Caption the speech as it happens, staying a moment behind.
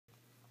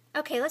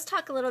Okay, let's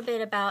talk a little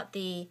bit about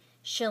the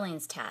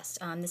Schilling's test.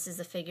 This is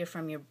a figure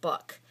from your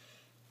book.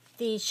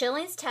 The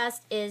Schilling's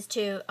test is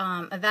to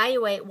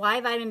evaluate why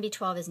vitamin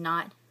B12 is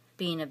not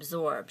being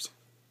absorbed.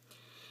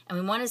 And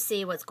we want to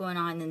see what's going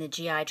on in the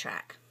GI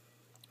tract.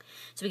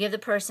 So we give the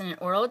person an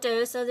oral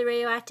dose of the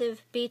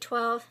radioactive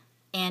B12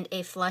 and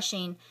a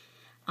flushing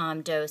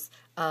dose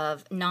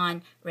of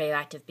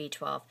non-radioactive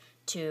B12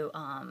 to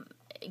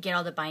get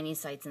all the binding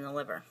sites in the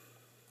liver.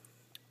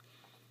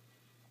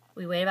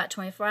 We wait about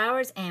 24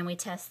 hours and we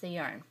test the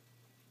urine.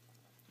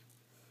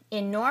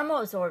 In normal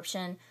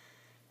absorption,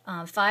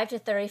 5 to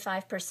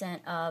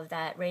 35% of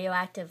that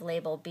radioactive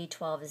labeled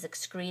B12 is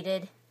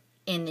excreted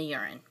in the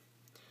urine.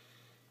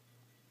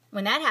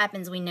 When that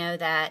happens, we know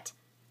that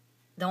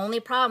the only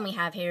problem we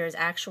have here is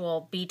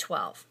actual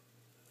B12.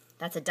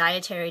 That's a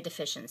dietary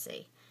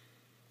deficiency.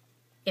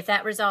 If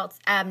that results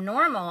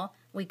abnormal,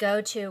 we go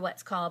to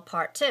what's called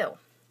Part 2.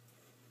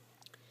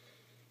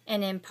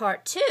 And in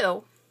Part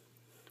 2,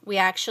 we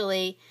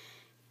actually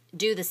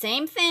do the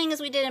same thing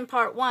as we did in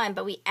Part 1,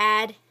 but we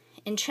add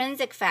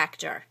intrinsic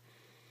factor.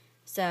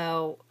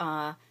 So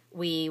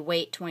we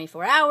wait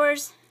 24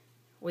 hours,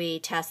 we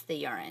test the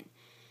urine.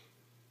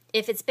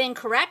 If it's been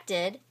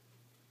corrected,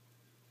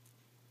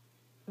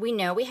 we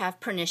know we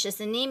have pernicious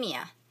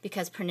anemia,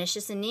 because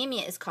pernicious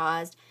anemia is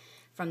caused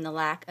from the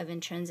lack of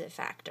intrinsic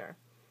factor.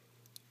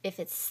 If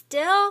it's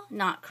still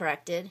not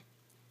corrected,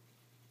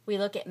 we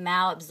look at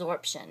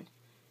malabsorption.